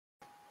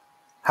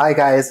Hi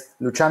guys,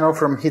 Luciano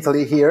from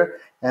Italy here,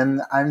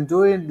 and I'm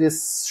doing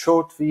this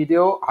short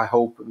video. I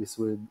hope this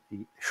will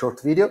be a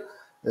short video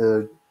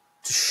to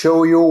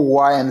show you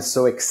why I'm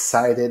so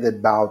excited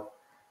about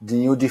the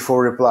new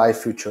default reply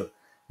feature.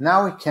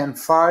 Now we can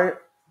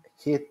fire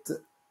hit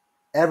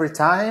every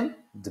time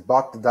the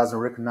bot doesn't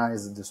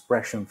recognize the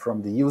expression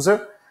from the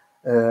user,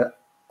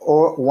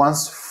 or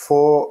once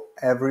for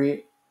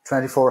every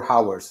 24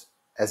 hours,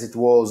 as it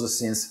was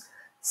since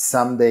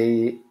some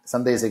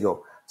days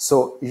ago.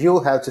 So you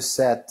have to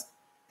set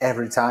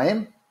every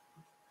time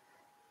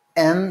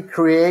and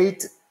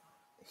create.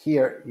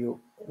 Here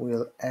you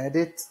will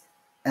edit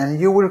and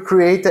you will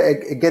create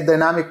a get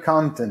dynamic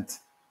content.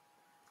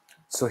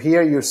 So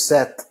here you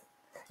set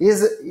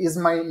is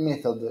my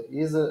method,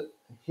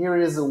 here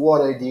is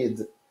what I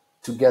did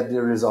to get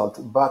the result,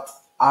 but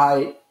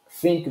I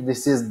think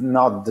this is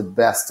not the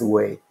best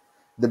way,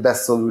 the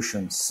best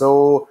solution.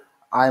 So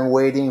I'm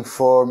waiting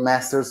for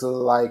masters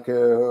like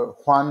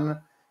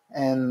Juan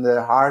and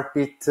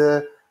Harpit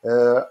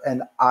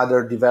and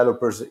other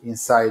developers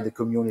inside the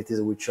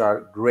communities, which are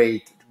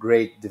great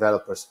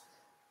developers.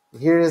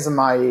 Here is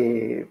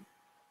my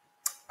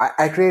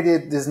I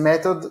created this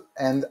method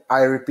and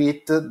I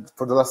repeated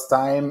for the last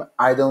time,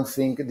 I don't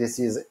think this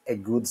is a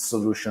good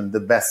solution,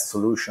 the best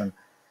solution.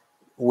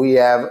 We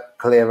have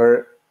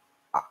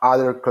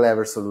other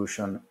clever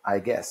solution, I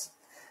guess.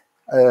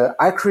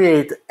 I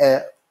create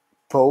a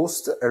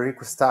post, a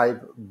request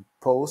type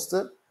post,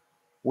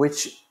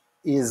 which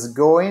is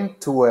going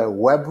to a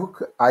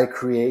webhook I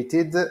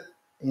created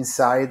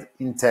inside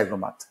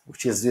Integromat,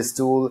 which is this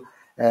tool.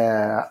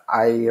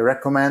 I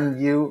recommend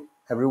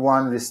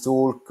everyone this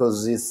tool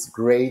because it's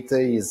great.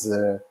 It's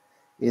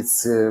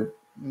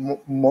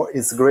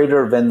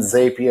greater than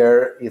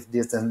Zapier, if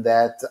this and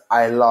that.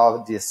 I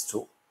love this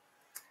tool.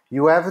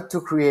 You have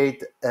to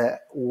create a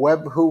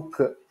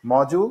webhook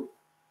module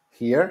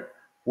here,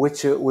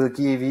 which will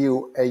give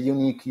you a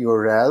unique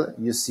URL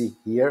you see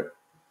here.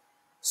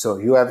 So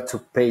you have to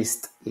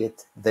paste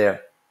it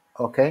there,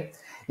 okay?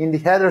 In the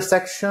header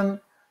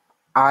section,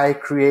 I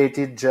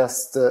created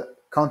just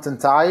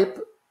content type,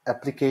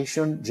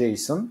 application,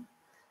 JSON.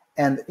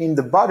 And in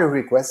the body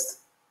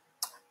request,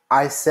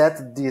 I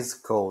set this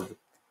code.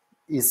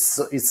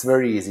 It's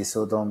very easy,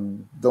 so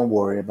don't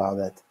worry about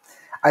that.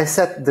 I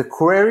set the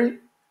query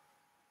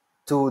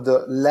to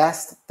the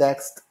last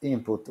text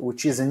input,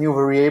 which is a new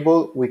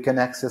variable we can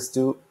access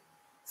to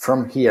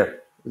from here.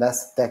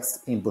 Last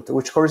text input,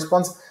 which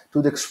corresponds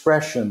to the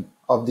expression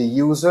of the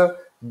user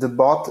the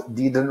bot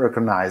didn't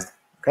recognize.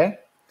 Okay,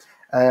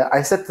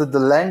 I set the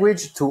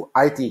language to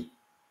ET,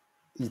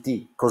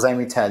 because I'm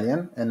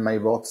Italian and my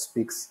bot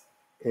speaks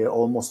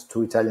almost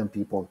to Italian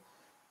people.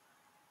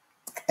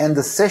 And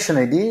the session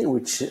ID,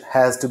 which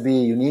has to be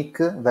a unique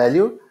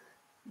value,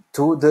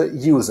 to the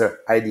user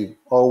ID,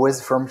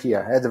 always from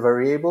here. Add a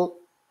variable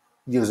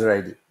user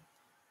ID.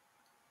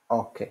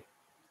 Okay.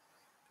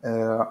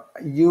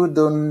 You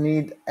don't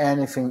need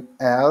anything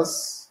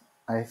else,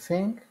 I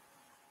think.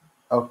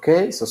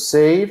 Okay, so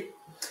save.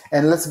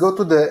 And let's go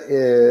to the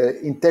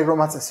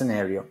Integromat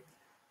scenario.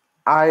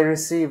 I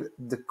received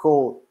the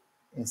call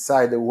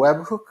inside the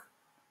webhook.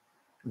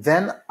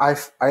 Then I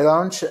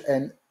launch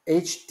an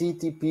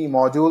HTTP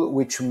module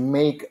which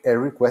make a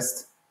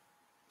request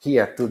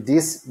here to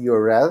this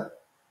URL,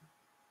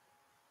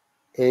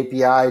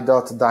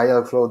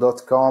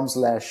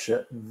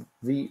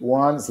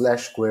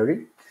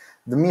 api.dialogflow.com/v1/query.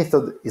 The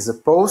method is a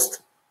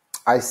post.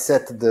 I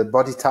set the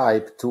body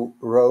type to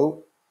raw.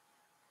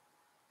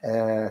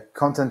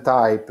 Content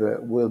type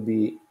will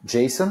be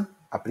JSON,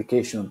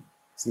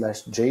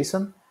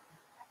 application/JSON.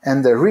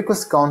 And the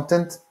request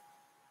content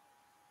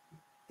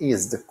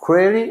is the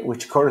query,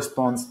 which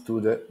corresponds to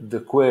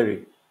the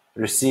query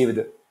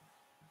received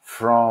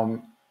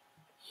from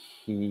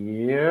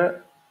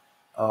here.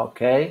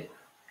 Okay.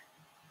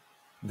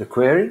 The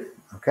query,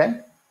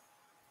 okay.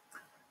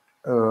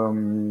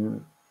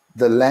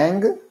 The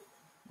lang,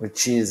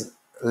 which is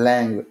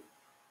lang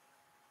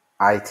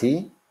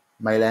IT,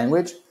 my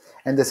language,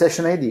 and the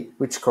session ID,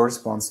 which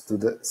corresponds to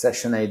the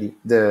session ID,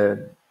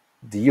 the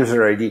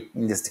user ID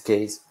in this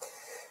case.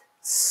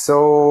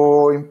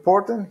 So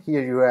important,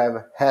 here you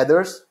have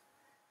headers.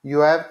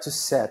 You have to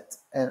set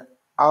an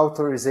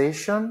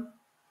authorization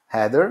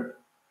header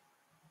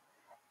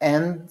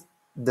and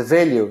the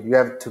value you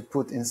have to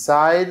put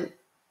inside.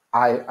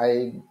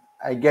 I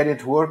get it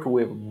to work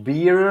with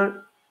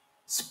beer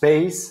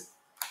space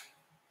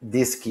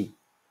this key.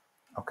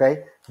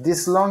 Okay,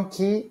 this long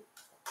key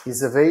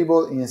is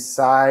available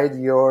inside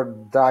your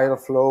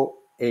Dialogflow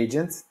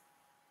agent.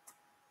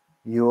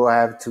 You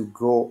have to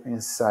go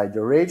inside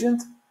your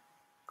agent,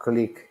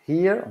 click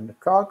here on the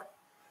cog,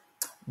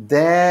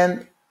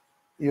 then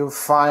you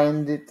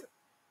find it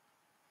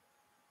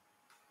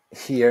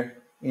here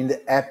in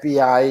the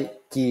API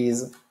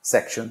keys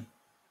section.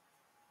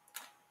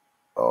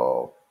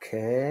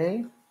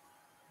 Okay,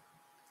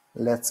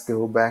 let's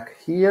go back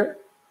here.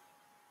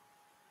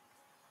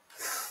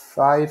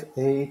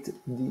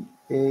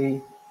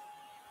 58DA.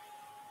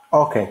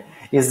 Okay,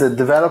 is the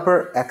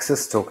developer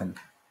access token.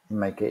 in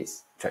my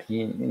case,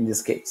 in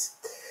this case.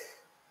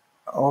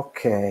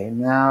 Okay,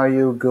 now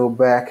you go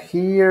back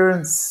here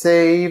and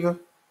save,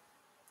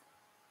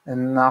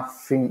 and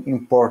nothing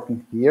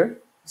important here.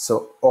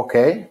 So,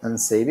 okay, and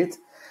save it.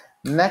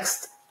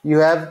 Next, you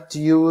have to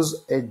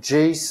use a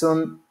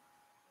JSON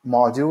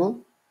module,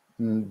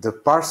 the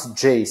parse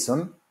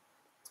JSON,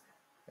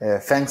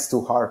 thanks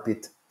to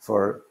Harpit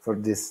for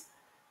this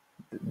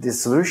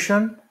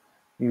solution.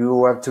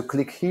 You have to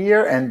click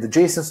here, and the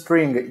JSON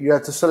string you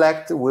have to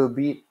select will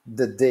be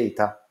the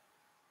data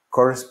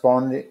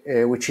corresponding,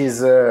 which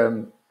is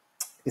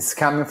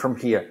coming from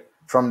here,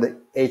 from the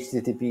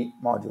HTTP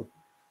module.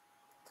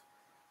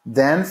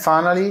 Then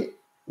finally,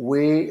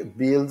 we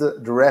build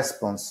the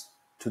response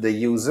to the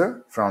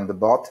user from the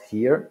bot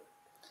here.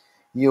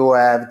 You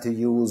have to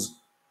use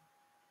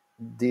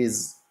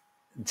this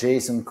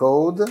JSON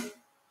code,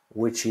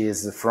 which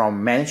is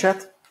from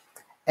ManyChat,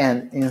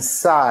 and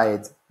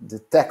inside the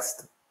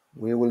text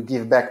we will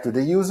give back to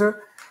the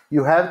user,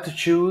 you have to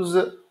choose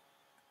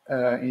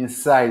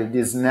inside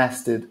this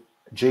nested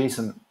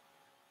JSON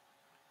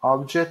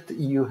object,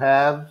 you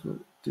have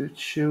to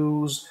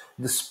choose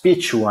the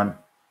speech one,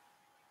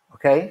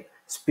 okay?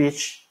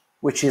 Speech,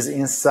 which is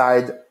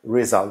inside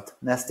result,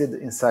 nested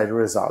inside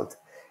result.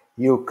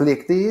 You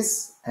click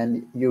this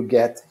and you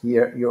get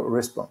here your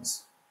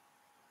response.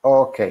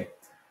 Okay,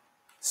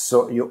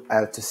 so you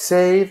have to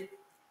save,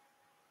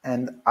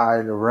 and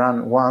I'll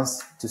run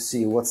once to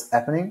see what's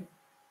happening.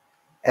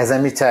 As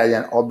I'm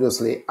Italian,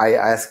 obviously I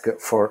ask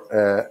for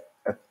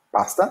a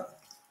pasta.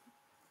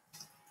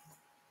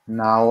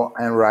 Now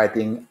I'm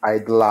writing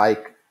I'd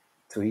like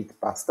to eat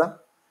pasta.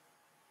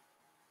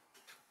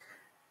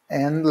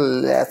 And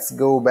let's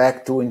go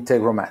back to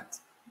Integromat,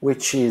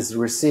 which is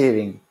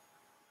receiving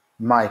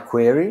my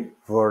query,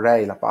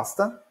 vorrei la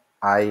pasta,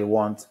 I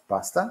want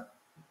pasta.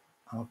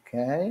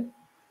 Okay.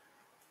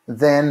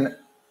 Then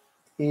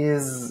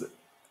is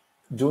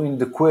doing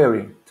the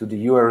query to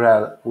the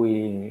URL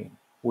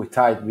we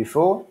typed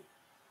before,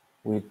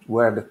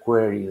 where the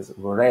query is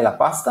vorrei la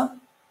pasta.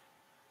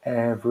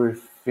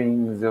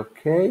 Everything's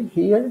okay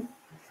here.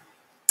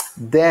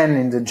 Then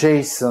in the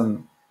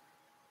JSON,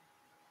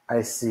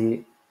 I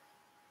see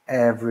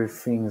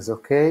everything's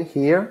okay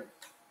here.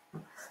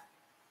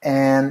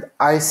 And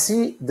I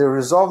see the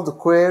resolved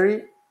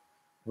query,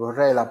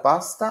 vorrei la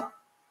pasta,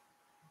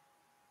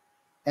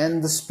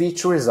 and the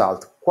speech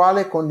result.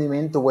 Quale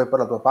condimento vuoi per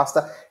la tua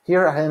pasta?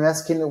 Here I am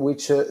asking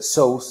which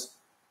sauce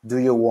do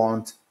you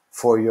want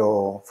for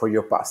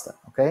your pasta,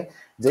 okay?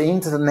 The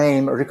int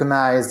name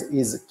recognized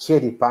is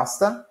chiedi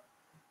pasta,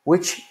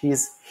 which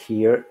is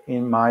here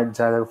in my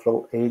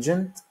Dialogflow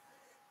agent.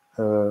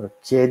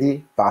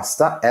 Chiedi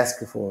pasta,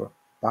 ask for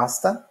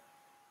pasta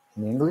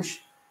in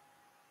English.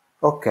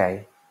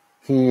 Okay,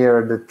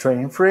 here the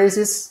training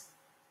phrases,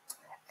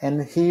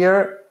 and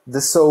here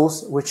the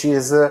sauce, which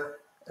is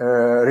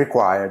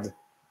required.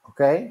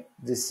 Okay,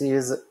 this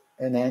is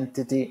an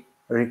entity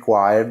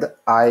required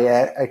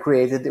I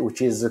created,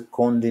 which is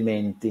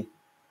condimenti,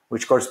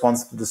 which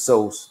corresponds to the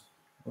sauce,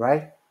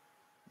 right?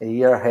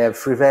 Here I have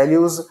three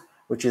values,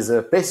 which is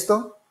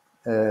pesto,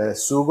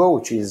 sugo,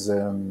 which is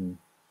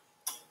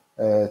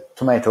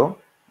tomato,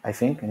 I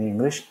think in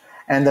English,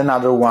 and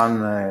another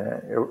one,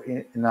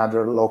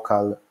 another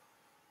local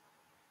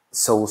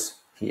sauce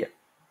here.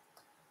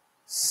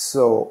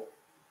 So,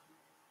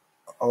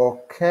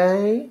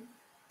 okay,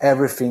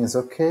 everything's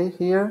okay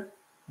here,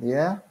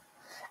 yeah.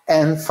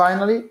 And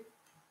finally,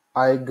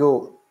 I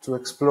go to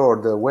explore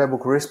the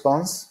webhook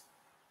response,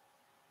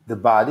 the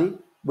body,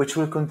 which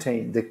will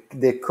contain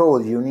the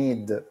code you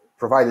need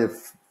provided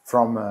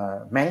from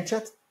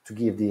ManyChat to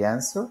give the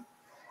answer,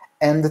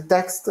 and the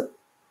text,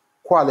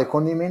 quale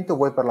condimento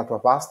vuoi per la tua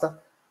pasta,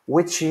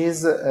 which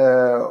is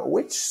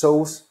which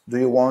sauce do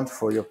you want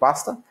for your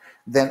pasta.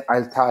 Then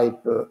I'll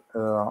type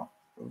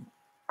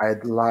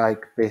I'd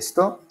like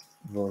pesto,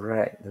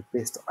 vorrei the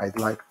pesto, I'd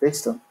like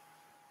pesto.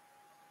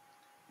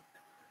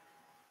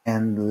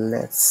 And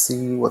let's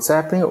see what's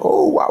happening.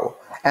 Oh, wow.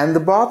 And the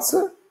bot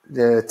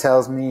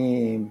tells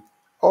me,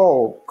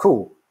 oh,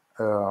 cool.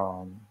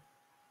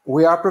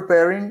 We are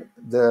preparing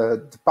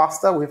the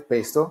pasta with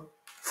pesto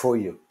for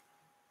you.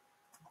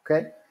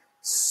 Okay.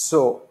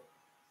 So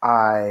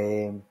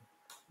I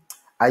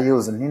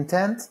use an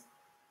intent,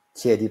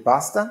 chiedi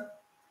pasta,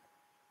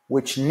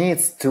 which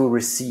needs to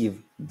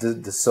receive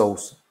the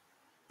sauce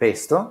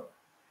pesto.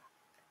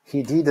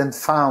 He didn't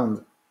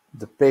found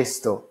the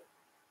pesto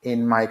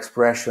in my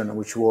expression,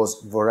 which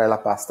was vorrei la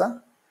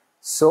pasta,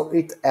 so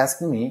it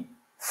asked me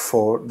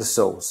for the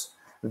sauce.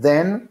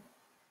 Then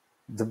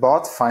the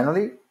bot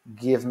finally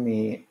gave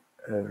me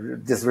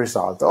this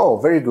result. Oh,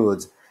 very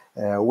good.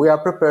 We are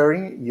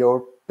preparing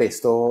your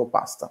pesto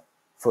pasta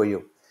for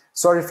you.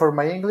 Sorry for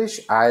my English.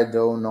 I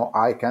don't know.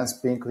 I can't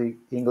speak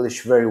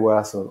English very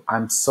well, so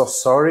I'm so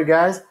sorry,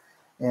 guys.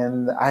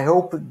 And I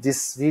hope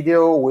this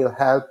video will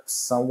help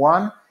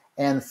someone.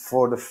 And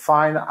for the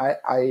fine,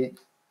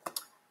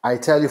 I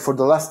tell you for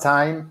the last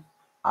time,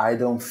 I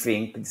don't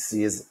think this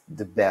is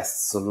the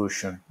best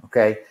solution,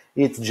 okay?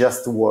 it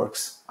just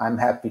works. I'm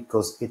happy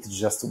because it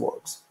just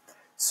works.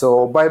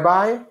 So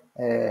bye-bye.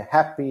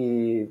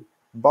 Happy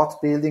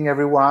bot building,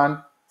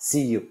 everyone.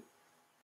 See you.